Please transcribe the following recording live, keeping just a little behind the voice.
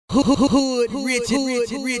Hoodrich.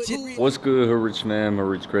 What's good, Hoodrich, man?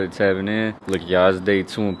 Hoodrich Credit tapping in. Look, y'all, it's day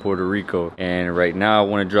 2 in Puerto Rico, and right now I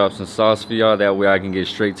want to drop some sauce for y'all. That way I can get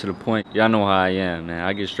straight to the point. Y'all know how I am, man.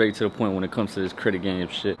 I get straight to the point when it comes to this credit game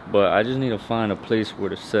shit. But I just need to find a place where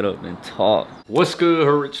to set up and talk. What's good,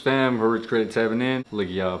 Hoodrich fam? Hoodrich Credit tapping in. Look,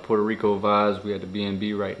 y'all, Puerto Rico vibes. We at the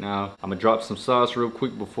B&B right now. I'm gonna drop some sauce real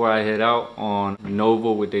quick before I head out on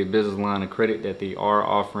Novo with their business line of credit that they are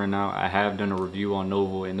offering now. I have done a review on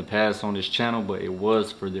Novo in the past on this channel, but it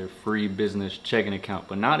was for their free business checking account.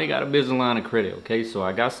 But now they got a business line of credit, okay? So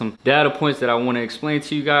I got some data points that I want to explain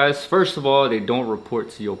to you guys. First of all, they don't report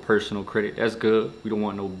to your personal credit. That's good. We don't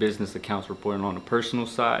want no business accounts reporting on the personal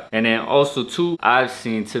side. And then also too, I've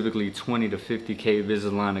seen typically 20 to 50K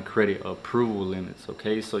business line of credit approval limits,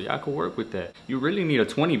 okay? So y'all can work with that. You really need a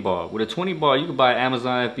 20 bar. With a 20 bar, you can buy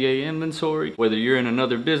Amazon FBA inventory, whether you're in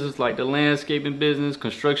another business like the landscaping business,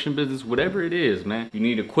 construction business, whatever it is, man. You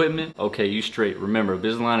need equipment, okay, you straight. Remember, a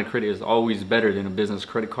business line of credit is always better than a business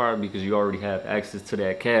credit card because you already have access to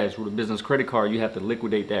that cash. With a business credit card, you have to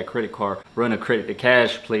liquidate that credit card, run a credit to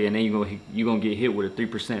cash play, and then you're gonna get hit with a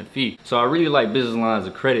 3% fee. So I really like business lines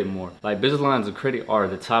of credit more. Like, business lines of credit are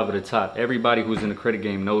the top of the top. Everybody who's in the credit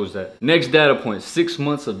game knows that. Next data point, 6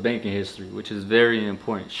 months of banking history, which is very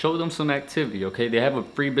important. Show them some activity, okay? They have a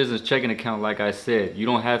free business checking account, like I said. You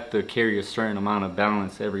don't have to carry a certain amount of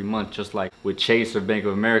balance every month, just like with Chase or Bank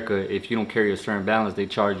of America. If you don't carry a certain balance, they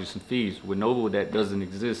charge you some fees. With Novo, that doesn't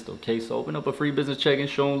exist, okay? So open up a free business checking,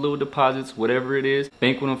 show them little deposits, whatever it is,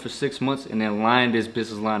 bank with them for 6 months, and then line this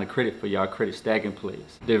business line of credit for y'all credit stacking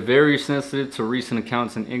plays. They're very sensitive to recent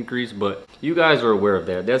accounts and increase, but you guys are aware of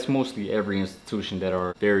that. That's mostly every institution that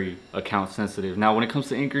are very account sensitive. Now, when it comes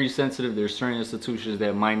to increase sensitive, there's certain institutions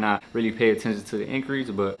that might not really pay attention to the increase,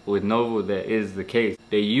 but with Novo, that is the case.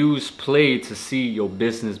 They use Play to see your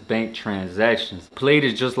business bank transactions. Play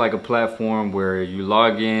is just like a platform where you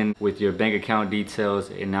log in with your bank account details,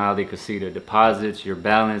 and now they can see the deposits, your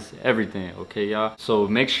balance, everything, okay, y'all? So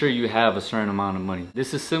make sure you have a certain amount of money.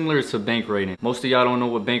 This is similar to bank rating. Most of y'all don't know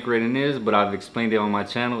what bank rating is, but I've explained it on my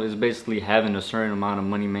channel. It's basically having a certain amount of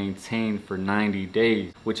money maintained for 90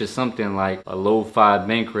 days, which is something like a low 5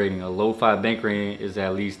 bank rating. A low 5 bank rating is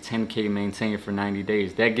at least 10K maintained for 90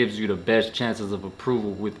 days. That gives you the best chances of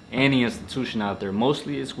approval with any institution out there.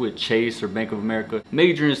 Mostly it's with Chase or Bank of America,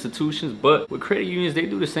 major institutions, but with credit unions, they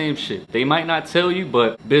do the same shit. They might not tell you,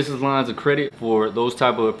 but business lines of credit for those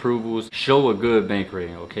type of approvals show a good bank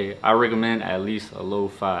rating, okay? I recommend at least a low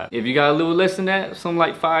 5. If you got a little less than that, something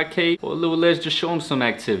like 5K or a little less, just show them some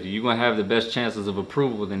activity. You're gonna have the best chances of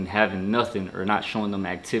approval than having nothing or not showing them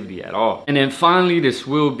activity at all. And then finally, this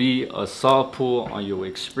will be a soft pull on your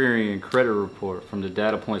Experian credit report from the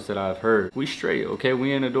data points that I've heard. We straight, okay?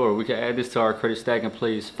 We in the door. We can add this to our credit stacking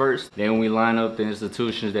plays first. Then we line up the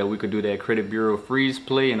institutions that we could do that credit bureau freeze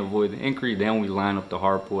play and avoid the increase. Then we line up the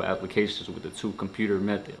hard pull applications with the 2 computer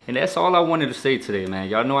method. And that's all I wanted to say today, man.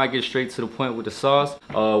 Y'all know I get straight to the point with the sauce.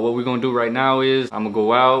 What we're gonna do right now is I'm gonna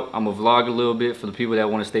go out, I'm gonna vlog a little bit for the people that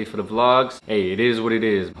want to stay for the vlogs. Hey, it is what it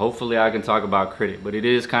is. Hopefully I can talk about credit, but it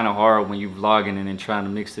is kind of hard when you vlogging and then trying to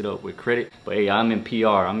mix it up with credit. But hey, I'm in PR,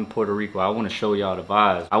 I'm in Puerto Rico. I want to show y'all the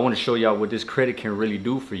vibes. I want to show y'all what this credit can really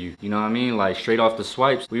do for you. You know what I mean? Like, straight off the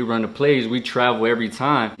swipes, we run the plays, we travel every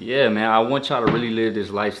time. Yeah, man, I want y'all to really live this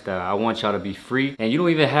lifestyle. I want y'all to be free, and you don't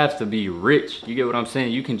even have to be rich. You get what I'm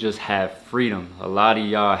saying? You can just have freedom. A lot of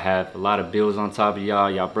y'all have a lot of bills on top of y'all.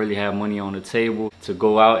 Y'all barely have money on the table to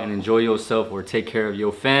go out and enjoy yourself or take care of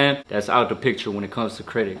your fam. That's out the picture when it comes to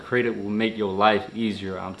credit. Credit will make your life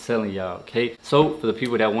easier, I'm telling y'all, okay? So for the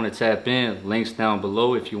people that want to tap in, links down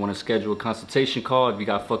below. If you want to schedule a consultation call, if you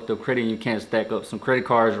got fucked up credit and you can't stack up some credit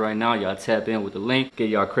cards right now, y'all tap in with the link, get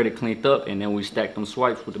y'all credit cleaned up, and then we stack them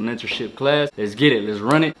swipes with the mentorship class. Let's get it, let's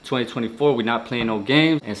run it. 2024, we're not playing no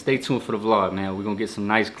games, and stay tuned for the vlog, man. We're gonna get some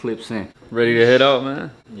nice clips in. Ready to head out,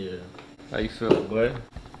 man? Yeah. How you feeling, boy?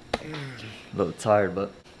 A little tired,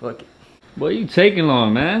 but fuck it. Boy, you taking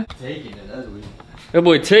long, man. Taking it, that's weird. That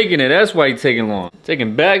boy taking it, that's why he taking long.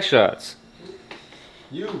 Taking back shots.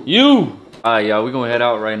 You! Alright, y'all, we're gonna head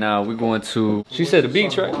out right now. We're going to, she said the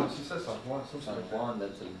beach, right? She said something.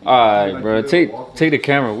 Alright, bro, take the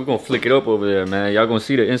camera. We're gonna flick it up over there, man. Y'all gonna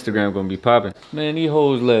see the Instagram gonna be popping. Man, these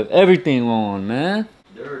hoes left everything on, man.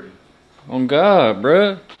 Dirty. On God,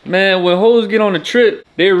 bruh. Man, when hoes get on a trip,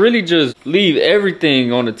 they really just leave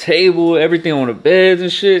everything on the table, everything on the beds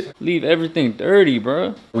and shit. Leave everything dirty,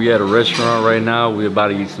 bruh. We at a restaurant right now. We about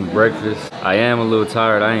to eat some breakfast. I am a little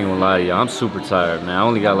tired. I ain't gonna lie to y'all. I'm super tired, man. I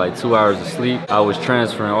only got like 2 hours of sleep. I was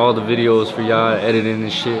transferring all the videos for y'all, editing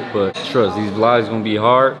and shit. But trust, these vlogs gonna be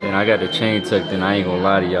hard. And I got the chain tucked in. I ain't gonna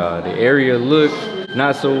lie to y'all. The area look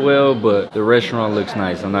not so well, but the restaurant looks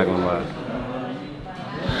nice, I'm not gonna lie.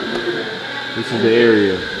 This is the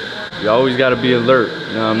area. You always gotta be alert,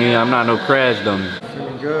 you know what I mean? I'm not no crash dummy.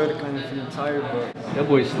 Feeling good, kind of feeling tired, but That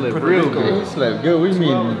boy slept real good. You slept good. We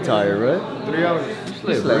mean tired, right? 3 hours. You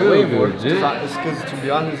slept slept real way more. good, dude. It's because, to be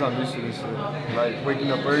honest, I'm used to this shit. Like waking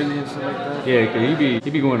up early and shit like that. Yeah, cause he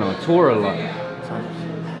be going on tour a lot.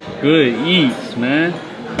 Good eats, man.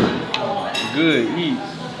 Good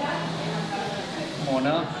eats. Come on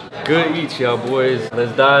now. Good eats, y'all boys.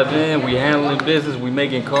 Let's dive in. We handling business, we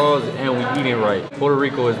making calls, and we eating right. Puerto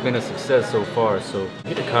Rico has been a success so far, so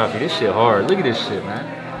get the coffee. This shit hard. Look at this shit,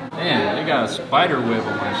 man. Damn, they got a spider web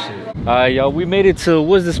on my shit. Alright, y'all, we made it to,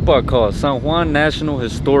 what's this spot called? San Juan National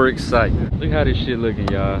Historic Site. Look how this shit looking,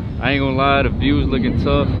 y'all. I ain't gonna lie, the view's looking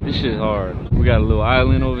tough. This shit hard. We got a little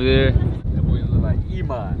island over there. That boy look like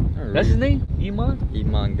Iman. That's his name? Iman?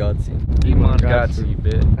 Iman Gotsi. Iman Gotsi,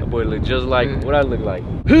 bitch. That boy look just like, what I look like?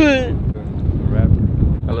 Hood!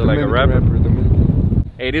 Rapper. I look like a rapper.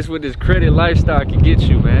 Hey, this what this credit lifestyle can get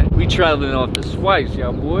you, man. We traveling off the swipes,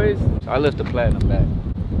 y'all boys. I left the platinum back.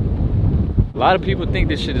 A lot of people think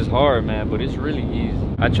this shit is hard, man, but it's really easy.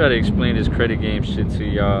 I try to explain this credit game shit to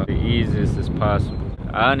y'all the easiest as possible.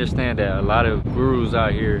 I understand that a lot of gurus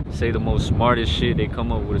out here say the most smartest shit. They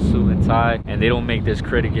come up with a suit and tie, and they don't make this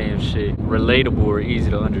credit game shit relatable or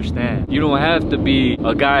easy to understand. You don't have to be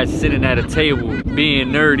a guy sitting at a table being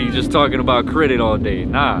nerdy just talking about credit all day.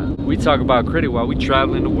 Nah, we talk about credit while we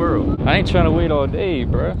traveling the world. I ain't trying to wait all day,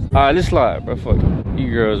 bruh. All right, let's slide, bruh. Fuck it.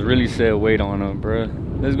 You girls really said wait on them, bruh.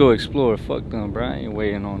 Let's go explore. Fuck them, bruh. I ain't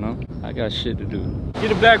waiting on them. I got shit to do. Get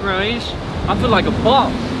the background, Ish. I feel like a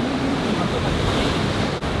boss.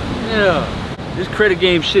 Yeah, this credit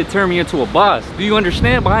game shit turned me into a boss. Do you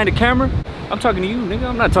understand? Behind the camera, I'm talking to you, nigga.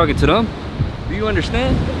 I'm not talking to them. Do you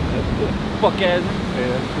understand? Fuck ass.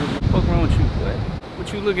 Yeah, fuck wrong with you?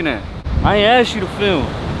 What you looking at? I ain't asked you to film.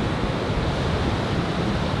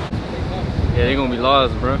 Yeah, they gonna be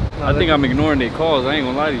lost, bro. I think I'm ignoring their calls. I ain't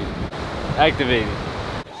gonna lie to you. Activated.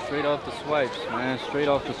 Straight off the swipes, man. Straight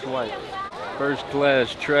off the swipes. First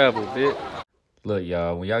class travel, bitch. Look,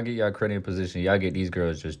 y'all, when y'all get y'all credit in position, y'all get these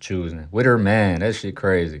girls just choosing. With her man, that shit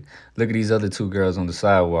crazy. Look at these other two girls on the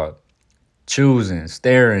sidewalk. Choosing,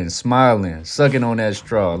 staring, smiling, sucking on that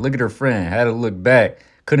straw. Look at her friend, had to look back.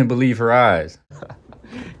 Couldn't believe her eyes.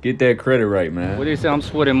 Get that credit right, man. What they say, I'm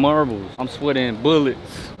sweating marbles. I'm sweating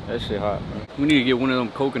bullets. That shit hot, bro. We need to get one of them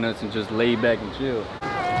coconuts and just lay back and chill.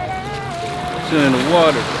 Chill in the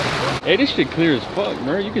water. Hey, this shit clear as fuck,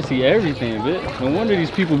 bro. You can see everything, bitch. No wonder these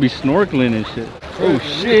people be snorkeling and shit. Oh,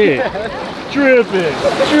 shit. Dripping.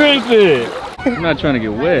 Dripping. I'm not trying to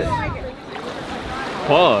get wet.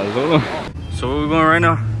 Pause. Hold on. So where we going right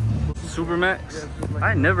now? Supermax?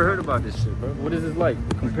 I never heard about this shit, bro. What is this like?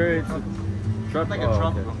 Compare it to tropical. Like a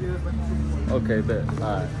tropical. Okay, bet.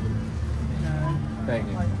 All right. Thank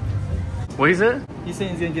you. What he said? He's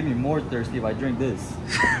saying he's gonna get me more thirsty if I drink this.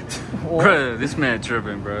 Bruh, this man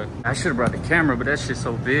tripping, bruh. I should have brought the camera, but that shit's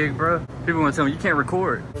so big, bruh. People gonna tell me you can't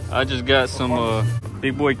record. I just got some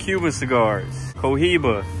big boy Cuban cigars.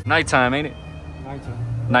 Cohiba. Nighttime, ain't it?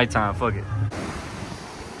 nighttime. Nighttime, fuck it.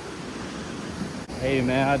 Hey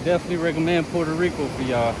man, I definitely recommend Puerto Rico for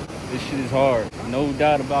y'all. This shit is hard, no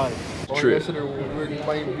doubt about it. True. Yesterday we were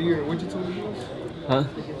buying beer. What you told me? Huh?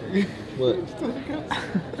 What?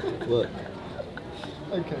 What?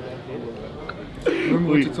 Okay. Remember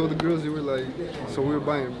what you told the girls? You were like, so we were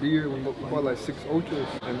buying beer. We bought like 6 ultras,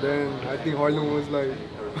 and then I think Harlan was like,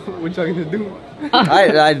 "What y'all gonna do?"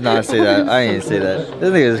 I did not say that. I ain't say that. This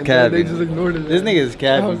nigga is capping. They just ignored it. This nigga is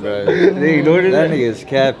capping, bro. They ignored it? That nigga is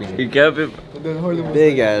capping. He kept it? And then Harlan was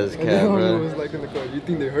Big like, ass and then cap, Harlan bro. was like in the car, you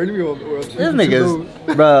think they heard me or else This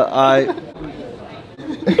nigga's, bro.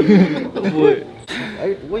 What?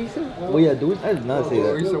 What you said? What you doing? I did not say He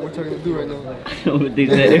that. said, what y'all gonna do right now? They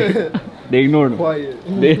said they ignored him. Quiet.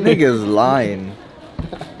 Nigga's lying.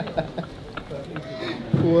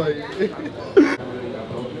 Quiet.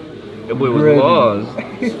 That boy was lost.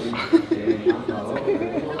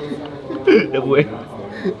 That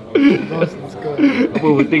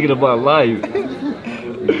boy was thinking about life.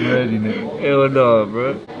 Ready, nigga. Hell no,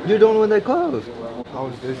 bro. You don't know when they close. I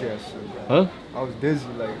was dizzy as shit. Huh? I was dizzy,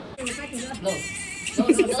 like.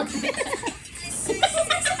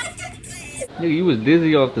 Nigga, you was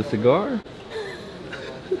dizzy off the cigar?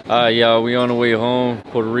 Y'all, we on the way home.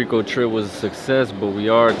 Puerto Rico trip was a success, but we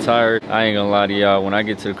are tired. I ain't gonna lie to y'all, when I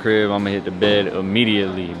get to the crib, I'm gonna hit the bed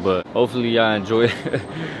immediately. But hopefully y'all enjoy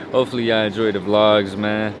hopefully y'all enjoy the vlogs,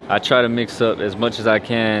 man. I try to mix up as much as I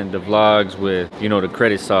can the vlogs with, you know, the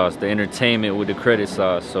credit sauce, the entertainment with the credit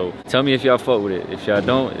sauce. So tell me if y'all fuck with it. If y'all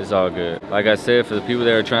don't, it's all good. Like I said, for the people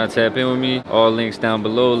that are trying to tap in with me, all links down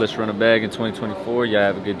below. Let's run a bag in 2024. Y'all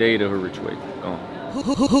have a good day the Hoodrich way. Go on.